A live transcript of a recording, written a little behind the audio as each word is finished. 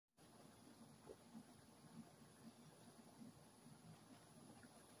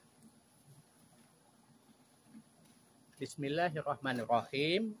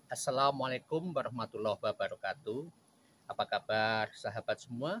Bismillahirrahmanirrahim. Assalamualaikum warahmatullahi wabarakatuh. Apa kabar sahabat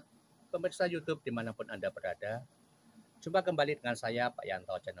semua, pemirsa YouTube dimanapun Anda berada. Jumpa kembali dengan saya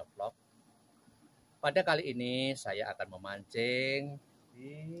Pakyanto Channel Vlog. Pada kali ini saya akan memancing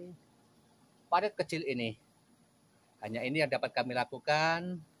di parit kecil ini. Hanya ini yang dapat kami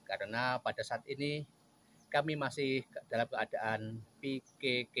lakukan karena pada saat ini kami masih dalam keadaan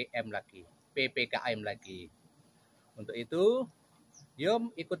PPKM lagi. Untuk itu,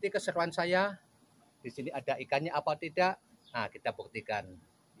 yuk ikuti keseruan saya. Di sini ada ikannya apa tidak? Nah, kita buktikan.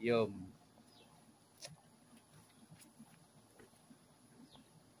 Yuk.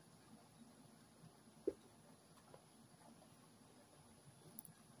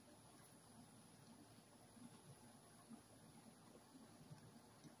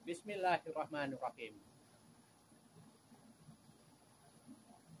 Bismillahirrahmanirrahim.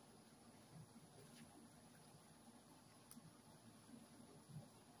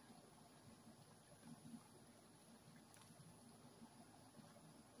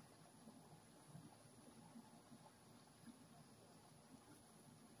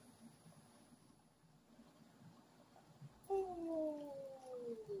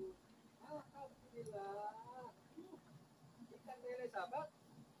 Alhamdulillah. Ikan lele sahabat.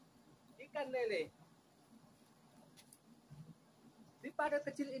 Ikan lele. Di parit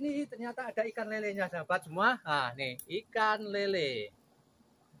kecil ini ternyata ada ikan lelenya sahabat semua. Nah, nih ikan lele.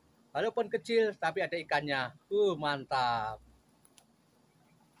 Walaupun kecil tapi ada ikannya. Mantap.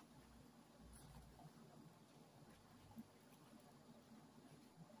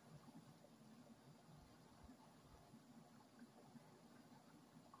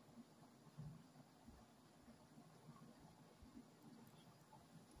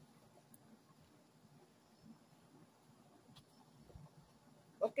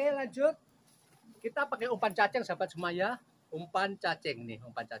 Oke, lanjut. Kita pakai umpan cacing sahabat semua ya. Umpan cacing nih,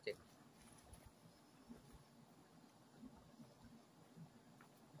 umpan cacing.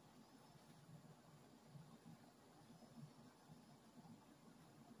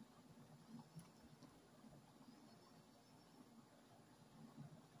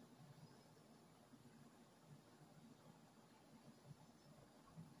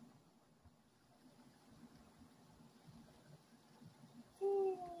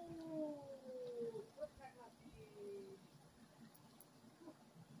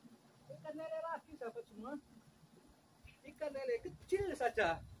 Ikan lele lagi sahabat semua. Ikan lele kecil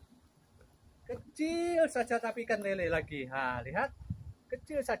saja tapi ikan lele lagi. Nah, lihat,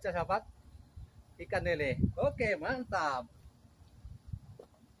 kecil saja sahabat, ikan lele. Oke, mantap.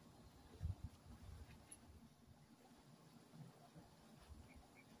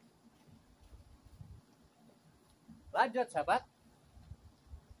 Lanjut sahabat.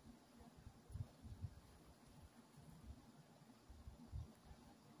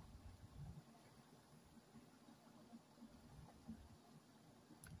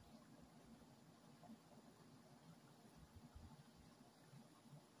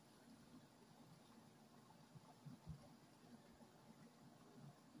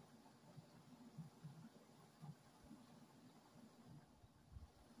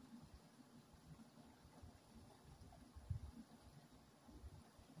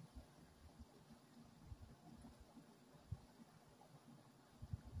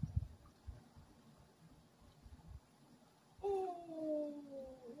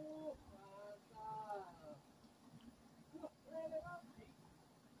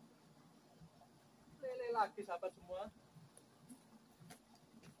 Lele lagi sahabat semua.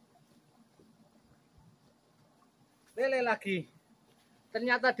 Lele lagi.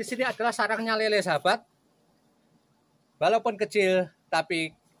 Ternyata di sini adalah sarangnya lele sahabat. Walaupun kecil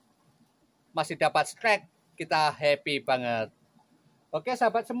tapi masih dapat strike, kita happy banget. Oke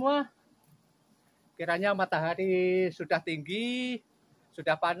sahabat semua. Kiranya matahari sudah tinggi,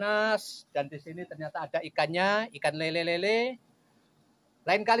 sudah panas, dan di sini ternyata ada ikannya, ikan lele-lele.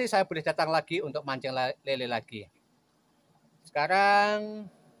 Lain kali saya boleh datang lagi untuk mancing lele lagi. Sekarang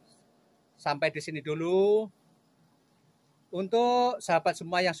sampai di sini dulu. Untuk sahabat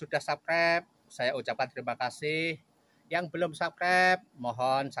semua yang sudah subscribe, saya ucapkan terima kasih. Yang belum subscribe,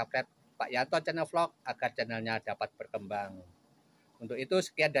 mohon subscribe Pakyanto Channel Vlog agar channelnya dapat berkembang. Untuk itu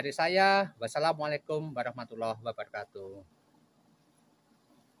sekian dari saya. Wassalamualaikum warahmatullahi wabarakatuh.